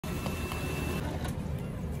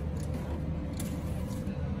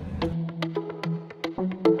Who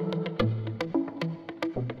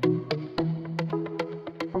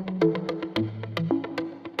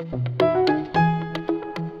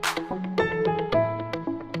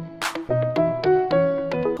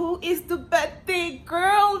is the birthday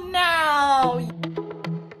girl now?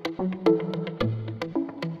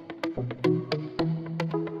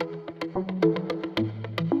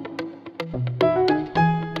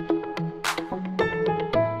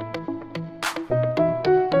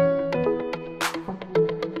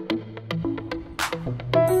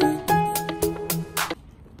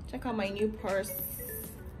 Check out my new purse.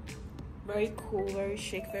 Very cool, very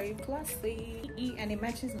chic, very classy, and it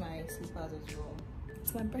matches my slippers as well.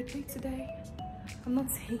 It's my birthday today. I'm not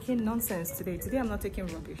taking nonsense today. Today I'm not taking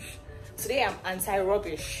rubbish. Today I'm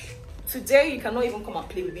anti-rubbish. Today you cannot even come and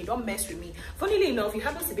play with me. Don't mess with me. Funnily enough, it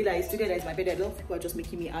happens to be like today that is my birthday. A lot of people are just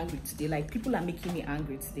making me angry today. Like, people are making me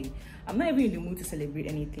angry today. I'm not even in the mood to celebrate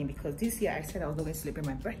anything, because this year I said I was not going to celebrate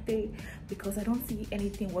my birthday because I don't see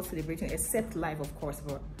anything worth celebrating except life, of course.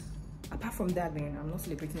 But apart from that, man, I'm not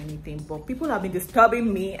celebrating anything. But people have been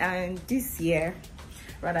disturbing me, and this year,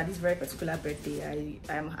 rather this very particular birthday,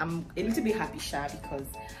 I'm a little bit happy, sha, because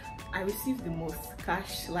I received the most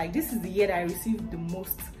cash. Like, this is the year that I received the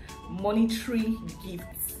most monetary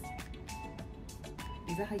gifts.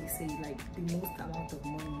 Is that how you say, like, the most amount of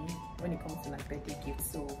money when it comes to like birthday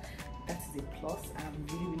gifts? So that's a plus. I'm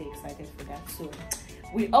really excited for that. So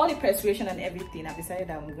with all the persuasion and everything, I've decided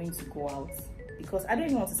that I'm going to go out, because I don't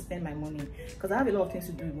even want to spend my money, because I have a lot of things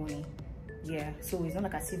to do with money. Yeah, so it's not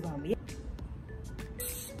like I save them.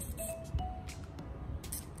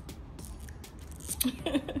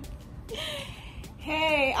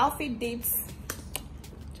 Hey, outfit dates.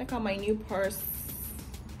 Check out my new purse.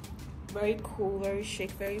 Very cool, very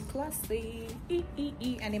chic, very classy,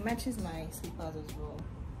 and it matches my slippers as well.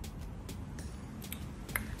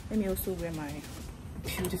 Let me also wear my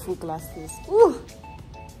beautiful glasses. Ooh,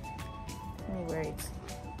 let me wear it.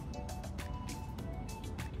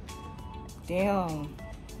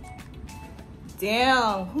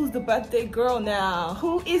 Damn, who's the birthday girl now?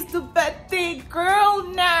 Who is the birthday girl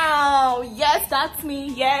now? Yes, that's me.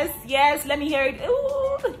 Yes, let me hear it.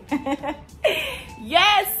 Ooh.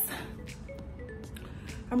 Yes,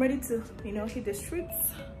 I'm ready to, hit the streets.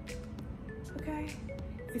 Okay,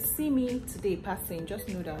 if you see me today passing, just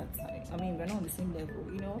know that we're not on the same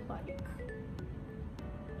level, like,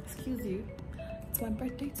 excuse you, it's my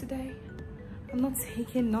birthday today. I'm not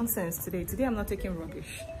taking nonsense today. Today I'm not taking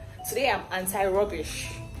rubbish. Today I'm anti-rubbish.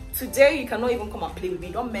 Today you cannot even come and play with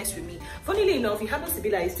me. Don't mess with me. Funnily enough, it happens to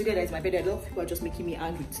be like today that is my birthday. A lot of people are just making me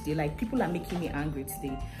angry today. Like, people are making me angry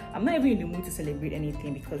today. I'm not even in the mood to celebrate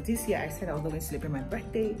anything, because this year I said I was not going to celebrate my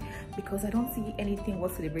birthday because I don't see anything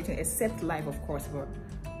worth celebrating except life, of course. But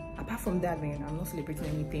apart from that, man, I'm not celebrating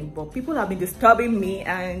anything. But people have been disturbing me,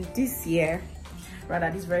 and this year,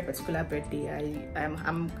 rather this very particular birthday,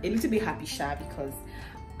 I'm a little bit happy, sha, because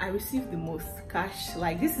I received the most cash.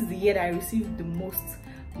 Like, this is the year that I received the most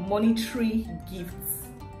monetary gifts.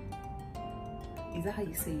 Is that how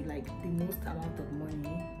you say, like, the most amount of money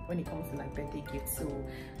when it comes to like birthday gifts? So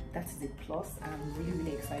that's the plus. I'm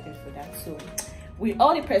really excited for that. So with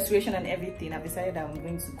all the persuasion and everything, I've decided that I'm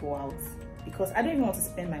going to go out, because I don't even want to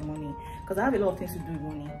spend my money, because I have a lot of things to do with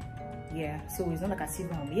money. Yeah, so it's not like I sit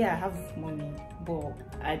down. Yeah, I have money, but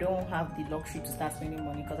I don't have the luxury to start spending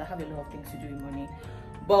money, because I have a lot of things to do with money.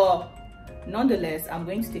 But nonetheless, I'm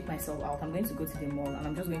going to take myself out. I'm going to go to the mall, and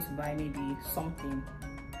I'm just going to buy maybe something,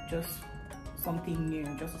 just something new,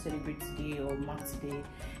 just to celebrate today or mark today.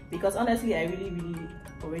 Because honestly, I really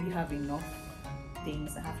already have enough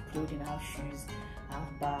things. I have clothing, I have shoes, I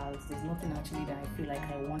have bags. There's nothing actually that I feel like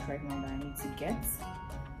I want right now that I need to get.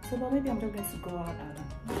 So, but maybe I'm just going to go out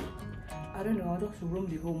and, I don't know, I'll just roam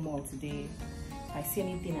the whole mall today. If I see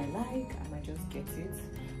anything I like, I might just get it.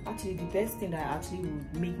 Actually, the best thing that actually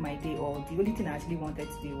would make my day, or the only thing I actually wanted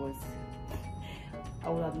today, was I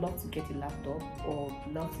would have loved to get a laptop, or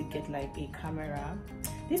love to get like a camera.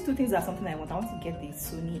 These two things are something I want. I want to get the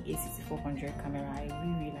Sony a6400 camera. I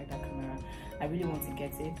really like that camera. I really want to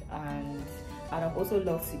get it. And I'd have also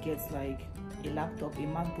loved to get like a laptop, a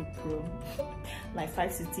MacBook Pro, like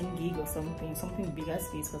 516 gig or something bigger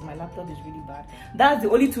space, because my laptop is really bad. That's the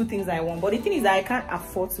only two things I want. But the thing is that I can't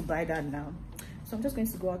afford to buy that now. So I'm just going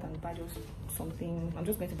to go out and buy just something. I'm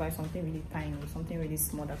just going to buy something really tiny, something really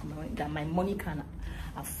small that my money can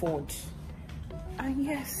afford. And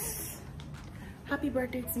yes, happy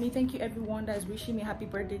birthday to me. Thank you everyone that is wishing me happy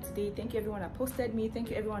birthday today. Thank you everyone that posted me. Thank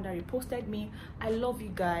you everyone that reposted me. I love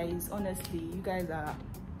you guys. Honestly, you guys are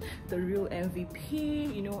the real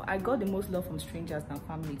MVP. I got the most love from strangers than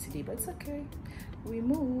family today, but it's okay. We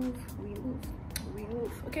move. we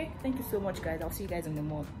move. Okay, thank you so much, guys. I'll see you guys in the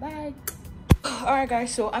mall. Bye. All right,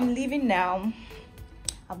 guys, so I'm leaving now.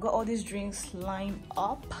 I've got all these drinks lined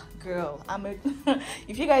up. Girl,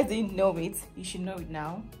 if you guys didn't know it, you should know it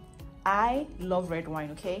now. I love red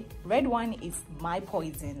wine. Okay, red wine is my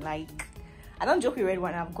poison. Like, I don't joke with red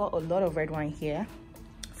wine. I've got a lot of red wine here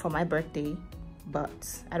for my birthday,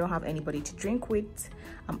 but I don't have anybody to drink with.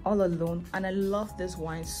 I'm all alone, and I love this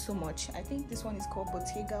wine so much. I think this one is called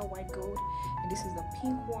Bottega White Gold, and this is the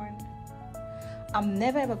pink one. I'm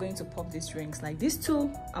never ever going to pop these drinks. Like these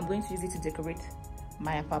two, I'm going to use it to decorate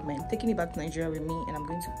my apartment. I'm taking it back to Nigeria with me, and I'm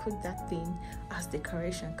going to put that thing as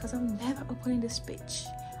decoration because I'm never opening this bitch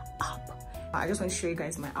up. I just want to show you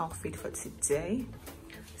guys my outfit for today.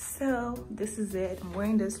 So this is it. I'm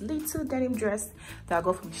wearing this little denim dress that I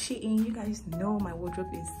got from Shein. You guys know my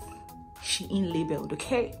wardrobe is Shein labeled,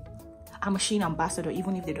 okay? I'm a Shein ambassador,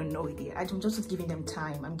 even if they don't know it yet. I'm just giving them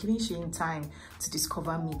time. I'm giving Shein time to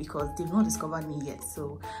discover me because they've not discovered me yet.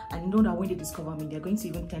 So I know that when they discover me, they're going to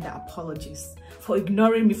even tender apologies for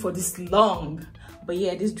ignoring me for this long. But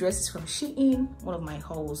yeah, this dress is from Shein, one of my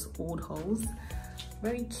hauls, old hauls.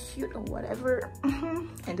 Very cute or whatever.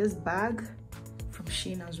 And this bag from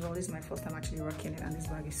Shein as well. This is my first time actually rocking it, and this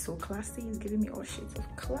bag is so classy. It's giving me all shades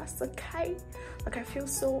of class. Okay, like I feel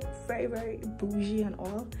so very, very bougie and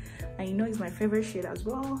all. And you know, it's my favorite shade as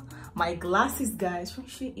well. My glasses, guys, from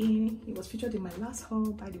Shein. It was featured in my last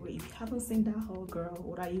haul. By the way, if you haven't seen that haul, girl,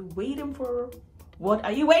 what are you waiting for? What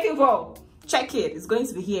are you waiting for? Check it. It's going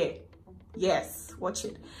to be here. Yes, watch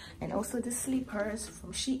it. And also the slippers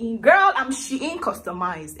from Shein. Girl, I'm Shein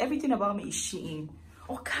customized. Everything about me is Shein.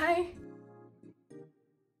 Okay.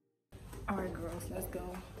 All right, girls, let's go.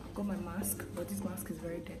 I've got my mask, but this mask is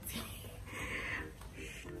very dirty.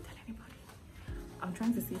 Don't tell anybody. I'm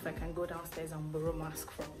trying to see if I can go downstairs and borrow a mask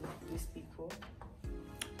from these people.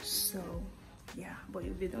 So yeah, but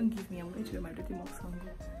if they don't give me, I'm going to wear my dirty mask and go.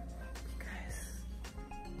 Guys,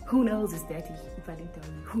 who knows it's dirty? If I didn't tell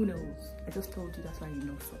you, who knows? I just told you, that's why you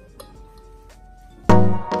know.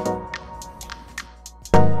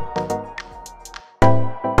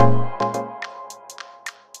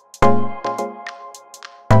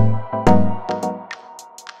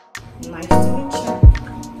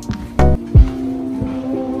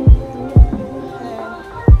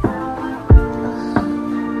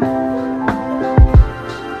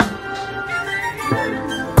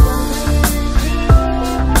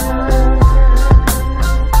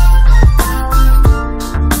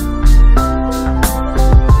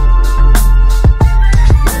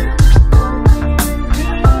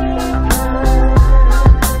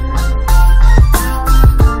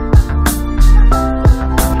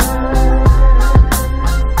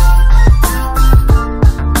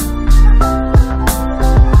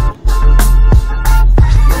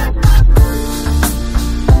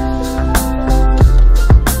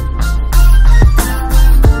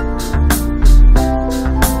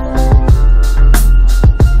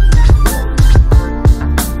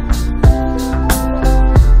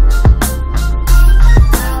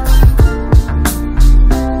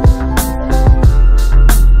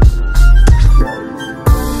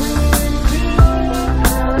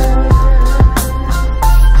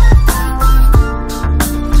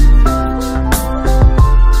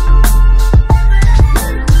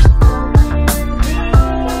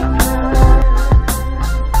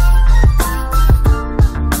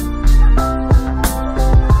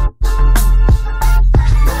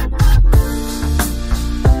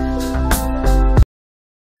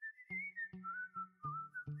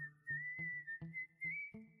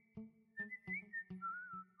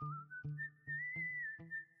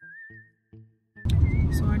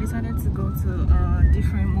 So I decided to go to a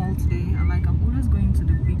different mall today. And like, I'm always going to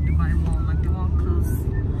the big Dubai mall, like the one close,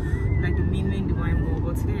 like the main Dubai mall.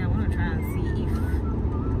 But today I want to try and see if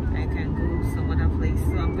I can go some other place.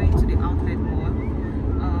 So I'm going to the outlet mall.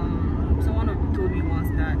 Someone told me once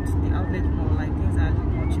that the outlet mall, like, things are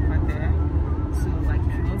more cheaper there. So like,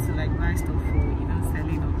 if you want to like buy stuff for even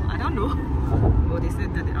selling, I don't know. But they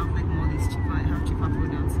said that the outlet mall is cheaper and have cheaper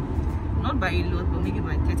products. Not by a lot, but maybe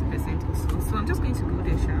by 30% or so. So I'm just going to go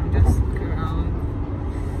there, I'm just look around.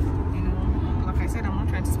 You know, like I said, I'm not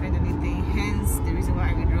trying to spend anything. Hence the reason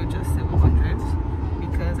why I withdraw just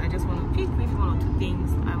 700, because I just want to pick maybe one or two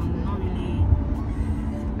things. I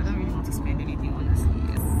don't really want to spend anything, honestly.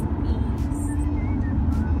 Yes.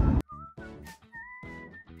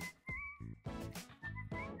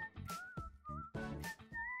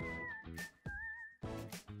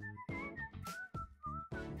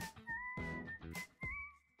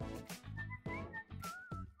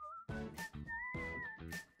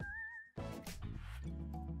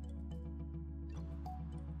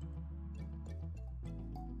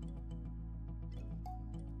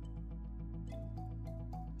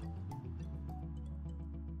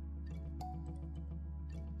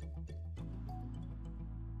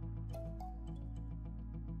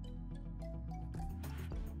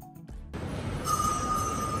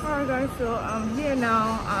 Alright guys, so I'm here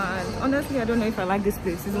now, and honestly I don't know if I like this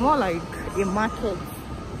place. It's more like a market.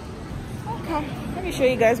 Okay, let me show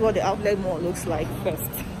you guys what the outlet mall looks like first.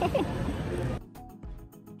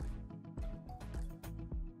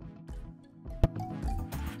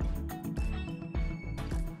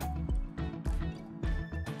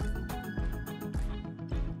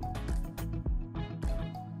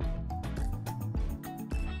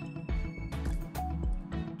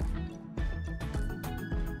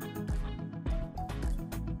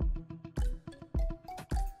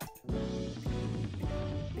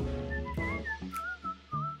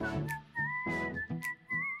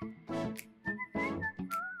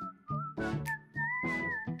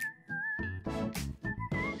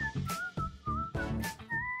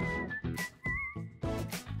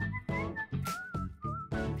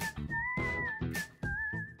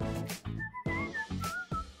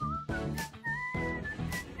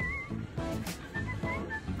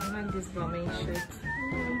 I like this Balmain shirt.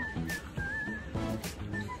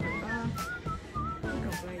 I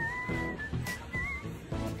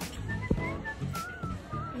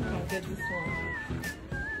think I'll get this one.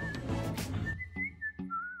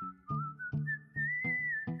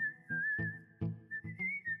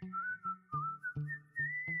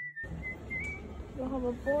 You have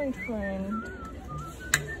a boyfriend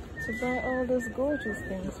to buy all those gorgeous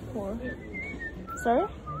things for. Sorry?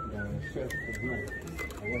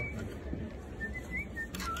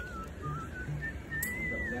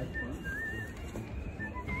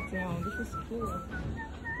 Damn, this is cute.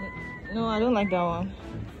 No, I don't like that one.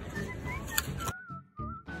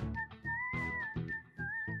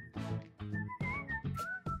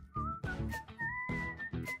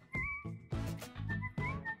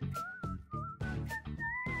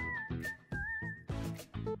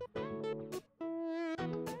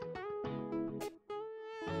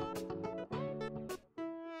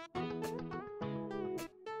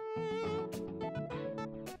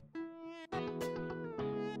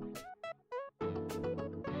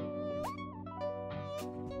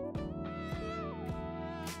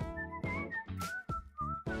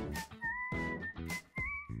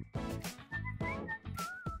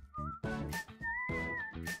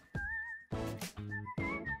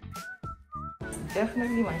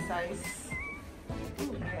 Definitely my size.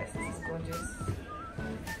 Ooh, yes, this is gorgeous.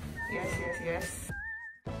 Yes, yes, yes.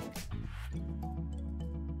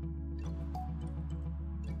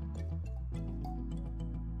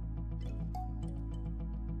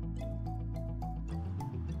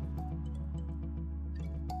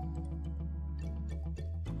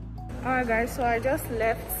 Alright guys, so I just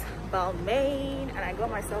left Balmain and I got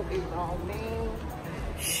myself a Balmain.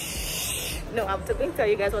 No, I'm going to tell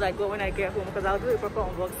you guys what I got when I get home, because I'll do a proper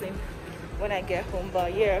unboxing when I get home.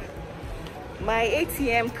 But yeah, my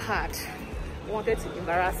ATM card wanted to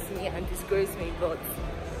embarrass me and disgrace me, but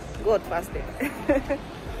God passed it.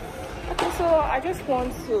 Okay, so I just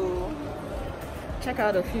want to check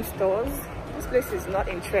out a few stores. This place is not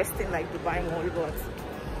interesting like Dubai Mall, but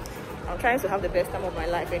I'm trying to have the best time of my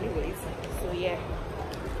life anyways. So yeah,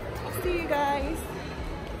 I'll see you guys.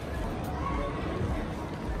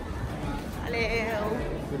 Hello.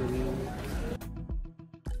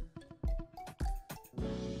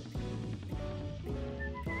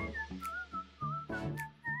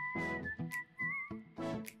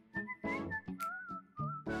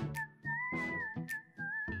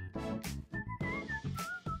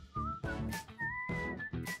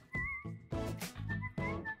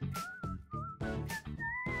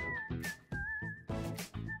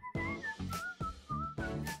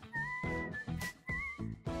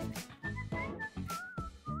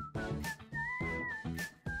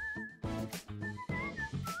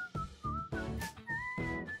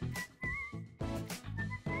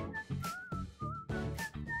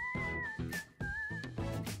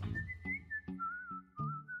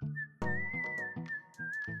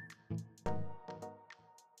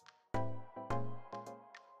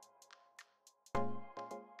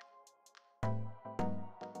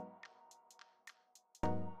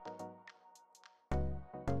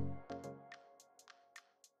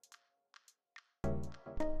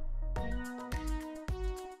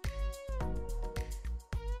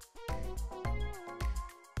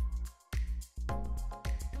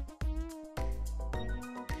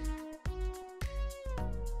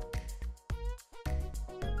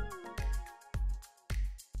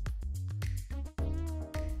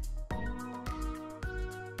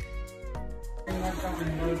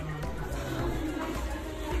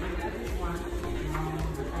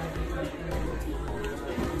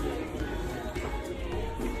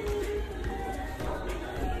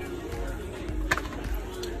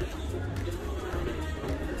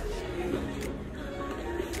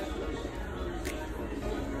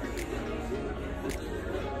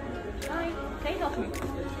 help me?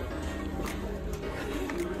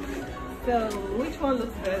 So, which one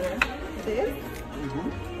looks better? This?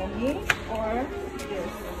 For me, or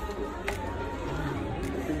this?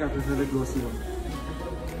 I think I prefer the glossy one.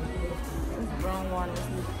 This brown one is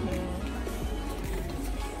looking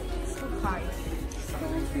so high. So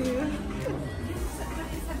cute.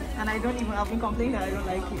 And I've been complaining that I don't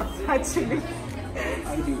like it, actually.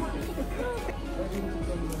 I do.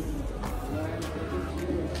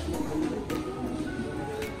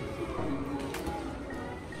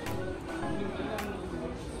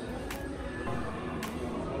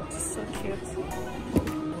 So cute.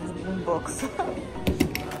 Boombox.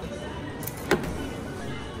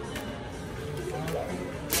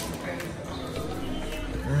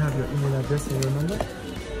 I have your email address and your number.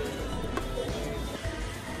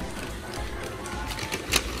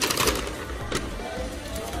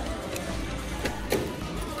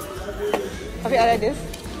 Have you ordered this?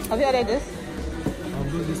 Have you ordered this? I'll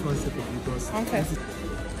do this one separately because Okay.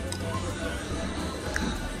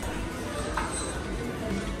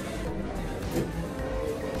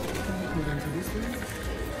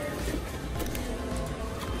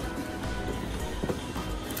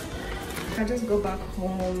 I just go back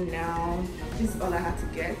home now. This is all I had to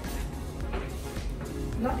get.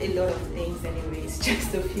 Not a lot of things anyways,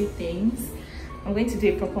 just a few things. I'm going to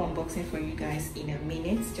do a proper unboxing for you guys in a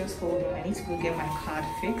minute. Just hold on, I need to go get my card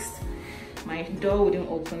fixed. My door wouldn't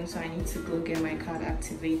open, so I need to go get my card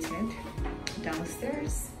activated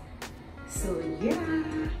downstairs. So yeah,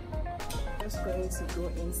 just going to go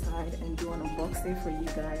inside and do an unboxing for you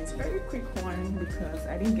guys. Very quick one because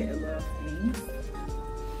I didn't get a lot of things.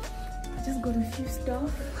 I just got a few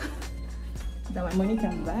stuff that my money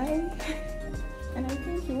can buy, and I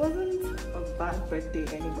think it wasn't a bad birthday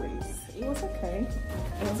anyways. It was okay.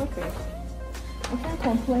 It was okay. I can't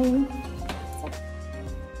complain.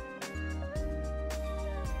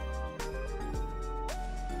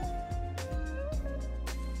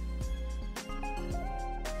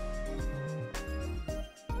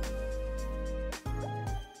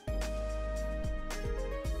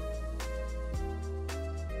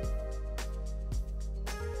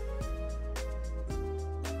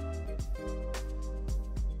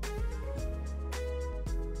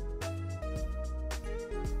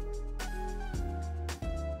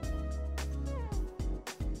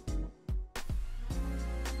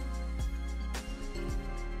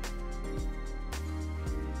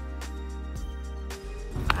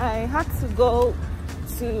 I had to go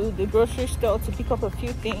to the grocery store to pick up a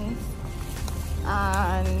few things,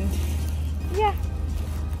 and yeah,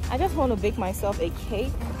 I just want to bake myself a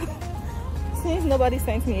cake. Since nobody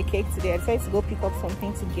sent me a cake today, I decided to go pick up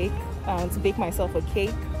something to bake myself a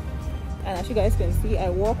cake. And as you guys can see, I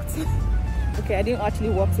walked. Okay, I didn't actually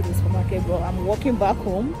walk to the supermarket, but I'm walking back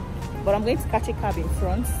home. But I'm going to catch a cab in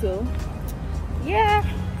front, so yeah.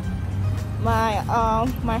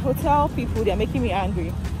 My hotel people, they're making me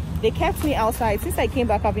angry. They kept me outside since I came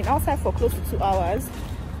back. I've been outside for close to 2 hours.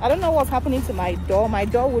 I don't know what's happening to my door. My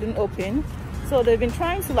door wouldn't open, so they've been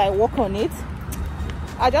trying to like work on it.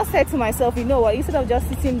 I just said to myself, you know what, instead of just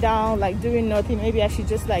sitting down like doing nothing, maybe I should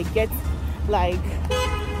just like get like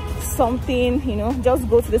something, you know, just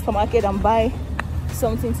go to the supermarket and buy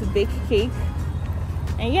something to bake cake.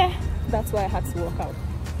 And yeah, that's why I had to walk out.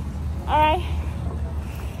 All right,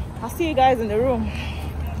 I'll see you guys in the room.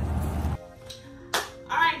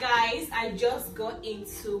 Alright guys, I just got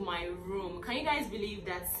into my room. Can you guys believe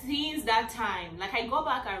that since that time, like I go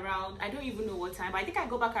back around, I don't even know what time, but I think I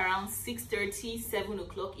go back around 6:30, 7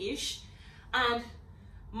 o'clock ish, and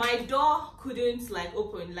my door couldn't like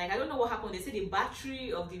open. Like I don't know what happened. They said the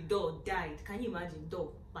battery of the door died. Can you imagine?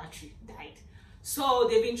 Door battery died. So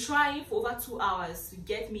they've been trying for over 2 hours to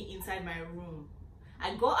get me inside my room.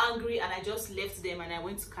 I got angry and I just left them and I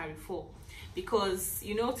went to Carrefour. Because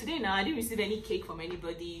you know, today now I didn't receive any cake from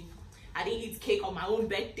anybody. I didn't eat cake on my own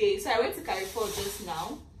birthday, so I went to Carrefour just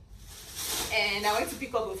now and I went to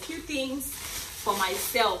pick up a few things for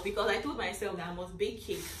myself, because I told myself that I must bake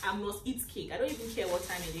cake, I must eat cake, I don't even care what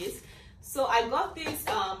time it is. So I got these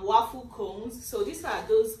waffle cones. So these are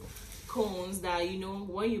those cones that, you know,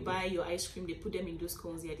 when you buy your ice cream, they put them in those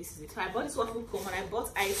cones. Yeah, this is it. So I bought this waffle cone and I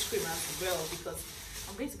bought ice cream as well, because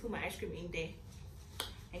I'm going to put my ice cream in there.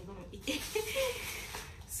 I'm gonna eat it.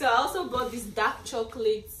 So I also bought this dark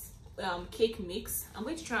chocolate cake mix. I'm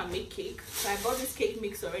going to try and make cake. So I bought this cake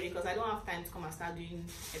mix already because I don't have time to come and start doing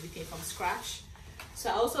everything from scratch. So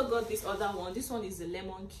I also got this other one. This one is the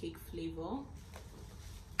lemon cake flavor.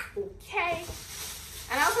 Okay.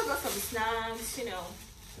 And I also got some snacks, you know,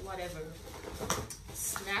 whatever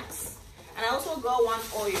snacks. And I also got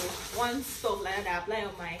one stuff like that I apply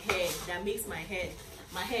on my hair that makes my hair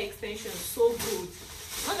extensions so good.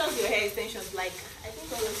 Not just your hair extensions, like I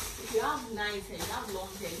think if you have nice hair, you have long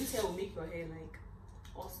hair, this hair will make your hair like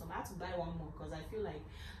awesome. I had to buy one more because I feel like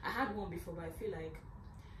I had one before, but I feel like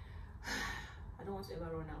I don't want to ever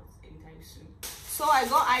run out anytime soon. So I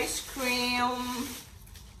got ice cream.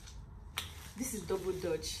 This is Double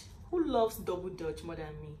Dutch. Who loves Double Dutch more than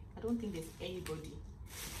me? I don't think there's anybody.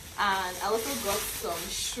 And I also got some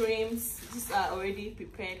shrimps. These are already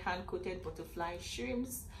prepared hand-coated butterfly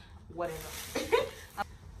shrimps, whatever.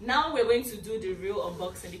 Now we're going to do the real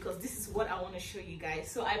unboxing because this is what I want to show you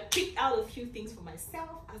guys. So I picked out a few things for myself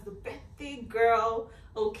as the birthday girl,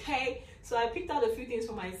 okay? So I picked out a few things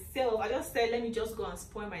for myself. I just said, let me just go and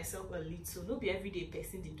spoil myself a little. Not be everyday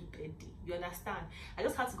person they do birthday. You understand? I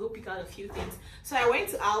just had to go pick out a few things. So I went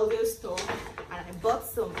to Aldo store and I bought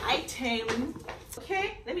some items.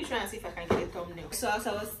 Okay, let me try and see if I can get a thumbnail. So as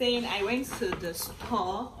I was saying, I went to the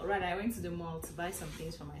store, or rather I went to the mall to buy some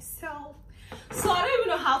things for myself. So I don't even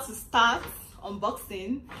know how to start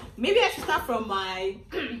unboxing. Maybe I should start from my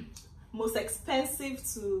most expensive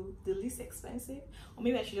to the least expensive, or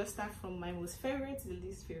maybe I should just start from my most favorite to the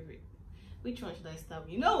least favorite. Which one should I start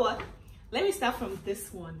with? You know what? Let me start from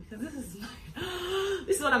this one because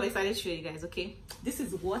this is what I'm excited to show you guys. Okay, this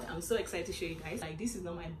is what I'm so excited to show you guys. Like, this is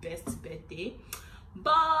not my best birthday,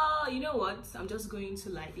 but you know what? I'm just going to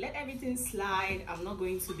like let everything slide. I'm not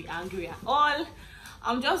going to be angry at all.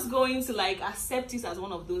 I'm just going to like accept it as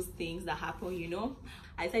one of those things that happen, you know.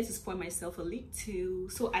 I tried to spoil myself a little,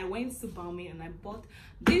 so I went to Balmain and I bought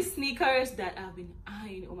these sneakers that I've been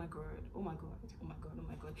eyeing. Oh my god, oh my god, oh my god, oh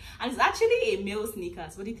my god. And it's actually a male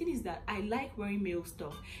sneakers, but the thing is that I like wearing male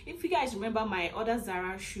stuff. If you guys remember my other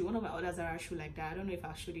Zara shoe, one of my other Zara shoe like that, I don't know if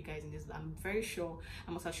I showed you guys in this, but I'm very sure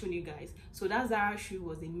I must have shown you guys. So that Zara shoe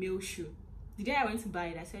was a male shoe. The day I went to buy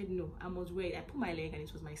it, I said no, I must wear it. I put my leg and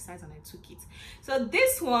it was my size and I took it. So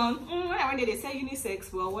this one, when I went there, they said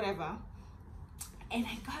unisex, well, whatever. And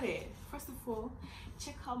I got it. First of all,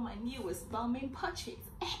 check out my newest Balmain purchase.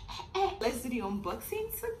 Let's do the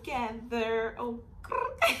unboxing together. Oh,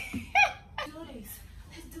 let's do this.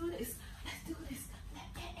 Let's do this. Let's do this.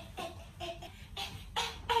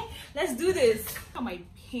 Let's do this. Look at my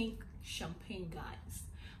pink champagne, guys.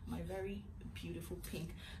 My very beautiful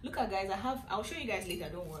pink. Look at, guys, I'll show you guys later,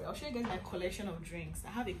 don't worry. I'll show you guys my collection of drinks.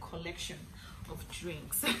 I have a collection of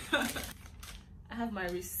drinks. I have my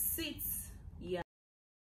receipts. Yeah.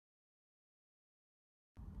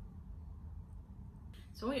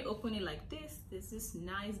 So when you open it like this, there's this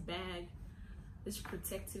nice bag, this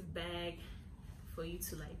protective bag for you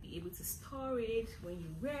to like be able to store it when you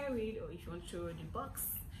wear it, or if you want to throw away the box.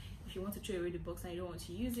 If you want to throw away the box and you don't want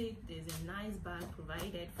to use it, there's a nice bag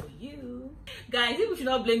provided for you. Guys, people should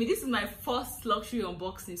not blame me. This is my first luxury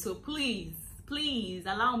unboxing, so please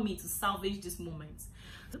allow me to salvage this moment.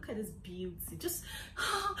 Look at this beauty. Just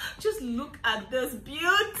look at this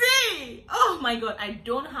beauty. Oh my god, I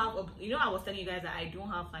don't have a, you know, I was telling you guys that I don't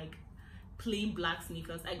have like plain black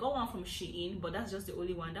sneakers. I got one from Shein, but that's just the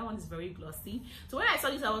only one. That one is very glossy. So when I saw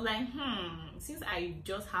this, I was like, since I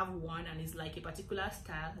just have one and it's like a particular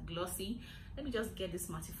style, glossy, let me just get this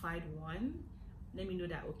mattified one. Let me know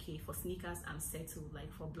that, okay, for sneakers I'm settled.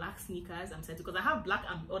 Like for black sneakers I'm settled, because I have black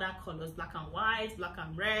and other colors, black and white, black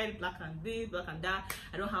and red, black and this, black and that.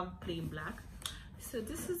 I don't have plain black. So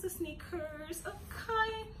this is the sneakers.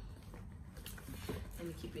 Okay, let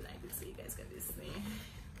me keep it like this so you guys get this thing.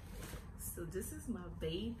 So this is my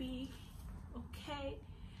baby. Okay,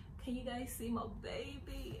 can you guys see my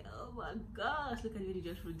baby? Oh my gosh, look at it,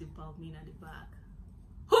 just wrote the Balmain at the back.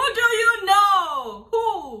 Who do you know?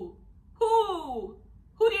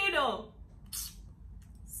 Who do you know?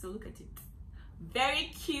 So look at it,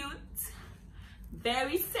 very cute,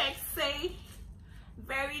 very sexy,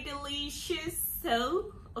 very delicious.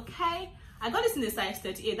 So okay, I got this in the size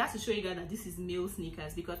 38. That's to show you guys that this is male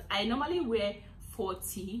sneakers, because I normally wear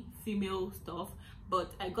 40 female stuff,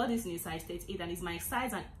 but I got this in a size 38 and it's my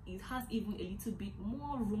size, and it has even a little bit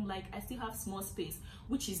more room. Like I still have small space,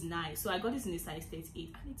 which is nice. So I got this in a size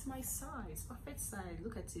 38 and it's my size, perfect size.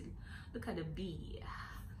 Look at it, look at the B,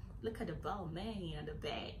 look at the Balmain and the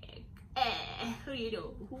bag.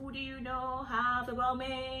 Who do you know have the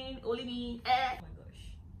Balmain? Only me. Oh my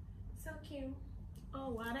gosh, so cute. Oh,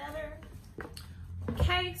 whatever.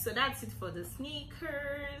 Okay, so that's it for the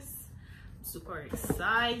sneakers. Super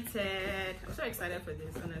excited. I'm so excited for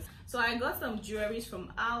this, honestly. So I got some jewelry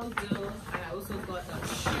from Aldo, and I also got a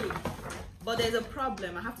shoe. But there's a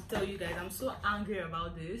problem, I have to tell you guys. I'm so angry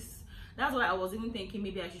about this. That's why I was even thinking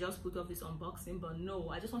maybe I should just put off this unboxing, but no,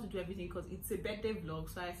 I just want to do everything because it's a birthday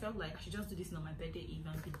vlog. So I felt like I should just do this on my birthday eve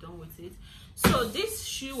and be done with it. So this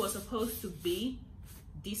shoe was supposed to be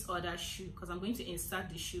this other shoe, because I'm going to insert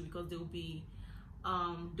the shoe because they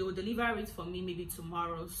will deliver it for me maybe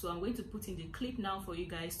tomorrow. So I'm going to put in the clip now for you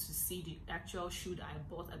guys to see the actual shoe that I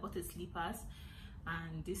bought. I bought the slippers,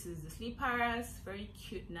 and this is the slippers, very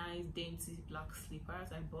cute, nice, dainty black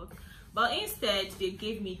slippers I bought. But instead they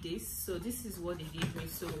gave me this. So this is what they gave me.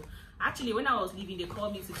 So actually when I was leaving, they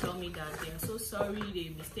called me to tell me that they are so sorry,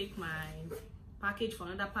 they mistake my package for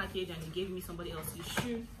another package and they gave me somebody else's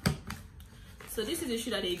shoe. So this is the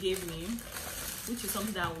shoe that they gave me, which is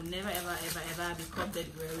something that I will never ever be caught dead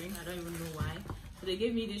wearing. I don't even know why. So they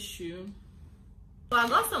gave me this shoe. So I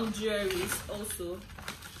got some jewelries also.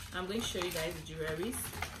 I'm going to show you guys the jewelries.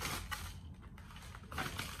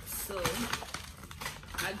 So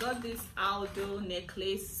I got this Aldo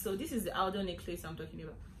necklace. So this is the Aldo necklace I'm talking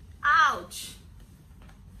about. Ouch!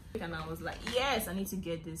 And I was like, yes, I need to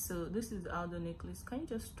get this. So this is the Aldo necklace. Can you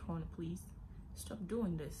just turn, please? Stop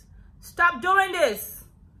doing this. Stop doing this!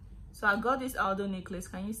 So I got this Aldo necklace.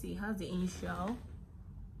 Can you see? It has the initial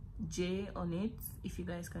J on it. If you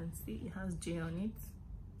guys can see, it has J on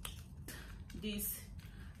it. This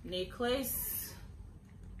necklace,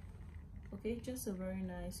 okay, just a very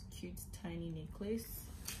nice, cute, tiny necklace.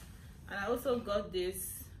 And I also got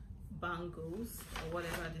this bangles or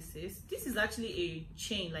whatever this is. This is actually a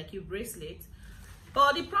chain, like a bracelet.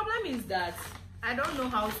 But the problem is that I don't know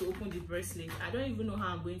how to open the bracelet. I don't even know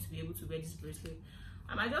how I'm going to be able to wear this bracelet.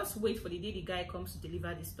 I might just wait for the day the guy comes to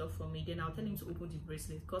deliver this stuff for me, then I'll tell him to open the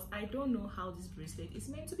bracelet, because I don't know how this bracelet is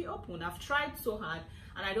meant to be opened. I've tried so hard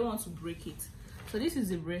and I don't want to break it. So this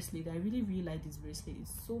is a bracelet. I really like this bracelet.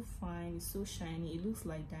 It's so fine, it's so shiny, it looks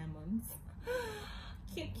like diamonds.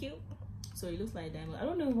 Cute. So it looks like diamond. I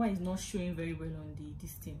don't know why it's not showing very well on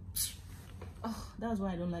this thing. Oh, that's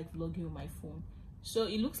why I don't like vlogging with my phone. So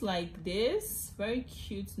it looks like this, very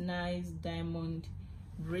cute, nice diamond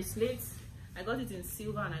bracelet. I got it in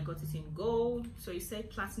silver and I got it in gold. So it said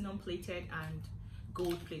platinum plated and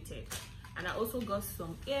gold plated. And I also got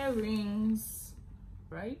some earrings,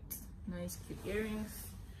 right? Nice cute earrings.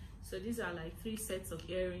 So these are like 3 sets of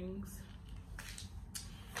earrings.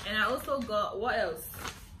 And I also got, what else?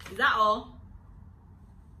 Is that all?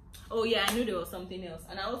 Oh yeah, I knew there was something else.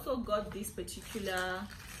 And I also got this particular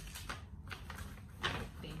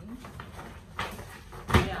thing.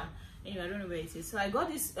 Yeah, anyway, I don't know where it is. So I got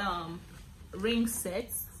this ring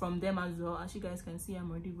sets from them as well. As you guys can see,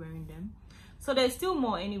 I'm already wearing them. So there's still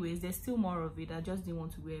more. Anyways, there's still more of it. I just didn't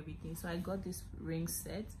want to wear everything. So I got this ring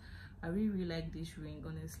set. I really like this ring,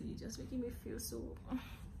 honestly. It's just making me feel so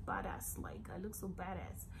badass. Like, I look so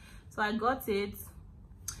badass. So I got it.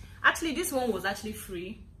 Actually, this one was actually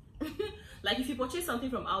free. Like, if you purchase something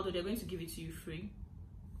from Aldo, they're going to give it to you free.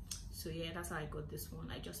 So yeah, that's how I got this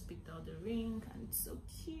one. I just picked out the ring and it's so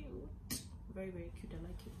cute. Very cute. I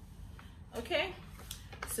like it. Okay,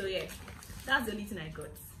 so yeah, that's the only thing I got.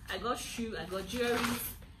 I got shoe, I got jewelry,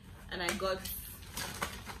 and I got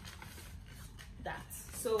that.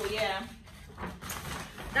 So yeah,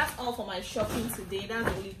 that's all for my shopping today. That's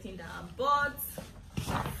the only thing that I bought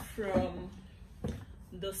from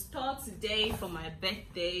the store today for my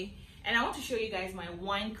birthday. And I want to show you guys my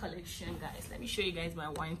wine collection, guys. Let me show you guys my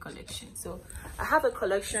wine collection. So I have a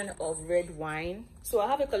collection of red wine.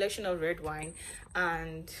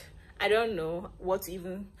 And I don't know what to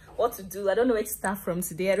do. I don't know where to start from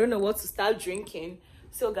today. I don't know what to start drinking.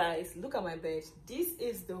 So guys, look at my bed. This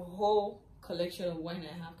is the whole collection of wine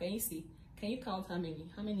I have. Can you see? Can you count how many?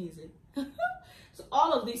 How many is it? So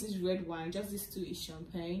all of this is red wine. Just this 2 is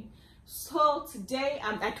champagne. So today,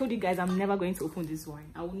 I told you guys I'm never going to open this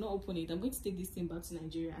wine. I will not open it. I'm going to take this thing back to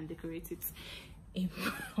Nigeria and decorate it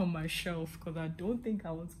on my shelf, because I don't think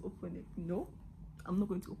I want to open it. No, I'm not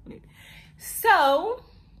going to open it. So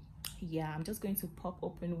yeah, I'm just going to pop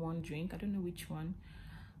open one drink. I don't know which one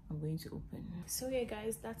I'm going to open. So yeah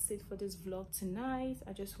guys, that's it for this vlog tonight.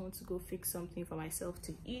 I just want to go fix something for myself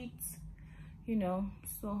to eat. You know,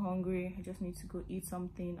 so hungry. I just need to go eat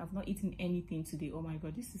something. I've not eaten anything today. Oh my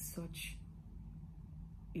god, this is such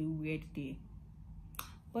a weird day.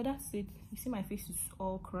 But that's it. You see my face is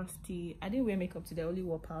all crusty. I didn't wear makeup today. I only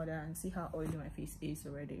wore powder, and see how oily my face is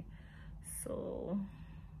already. So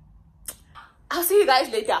I'll see you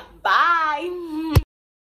guys later. Bye.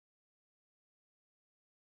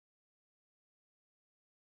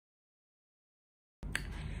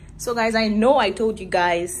 So guys, I know I told you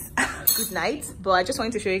guys good night, but I just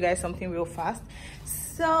wanted to show you guys something real fast.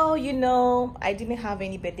 So, you know, I didn't have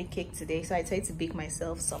any birthday cake today, so I decided to bake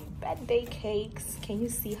myself some birthday cakes. Can you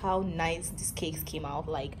see how nice these cakes came out?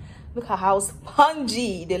 Like, look at how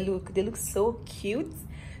spongy they look. They look so cute,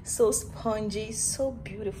 so spongy, so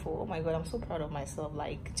beautiful. Oh my god, I'm so proud of myself.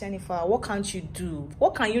 Like, Jennifer, what can't you do?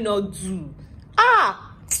 What can you not do?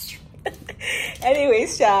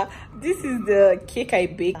 Anyways, this is the cake I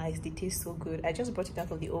baked. Guys, they taste so good. I just brought it out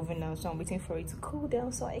of the oven now, so I'm waiting for it to cool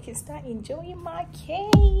down so I can start enjoying my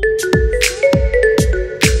cake.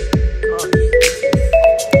 Gosh.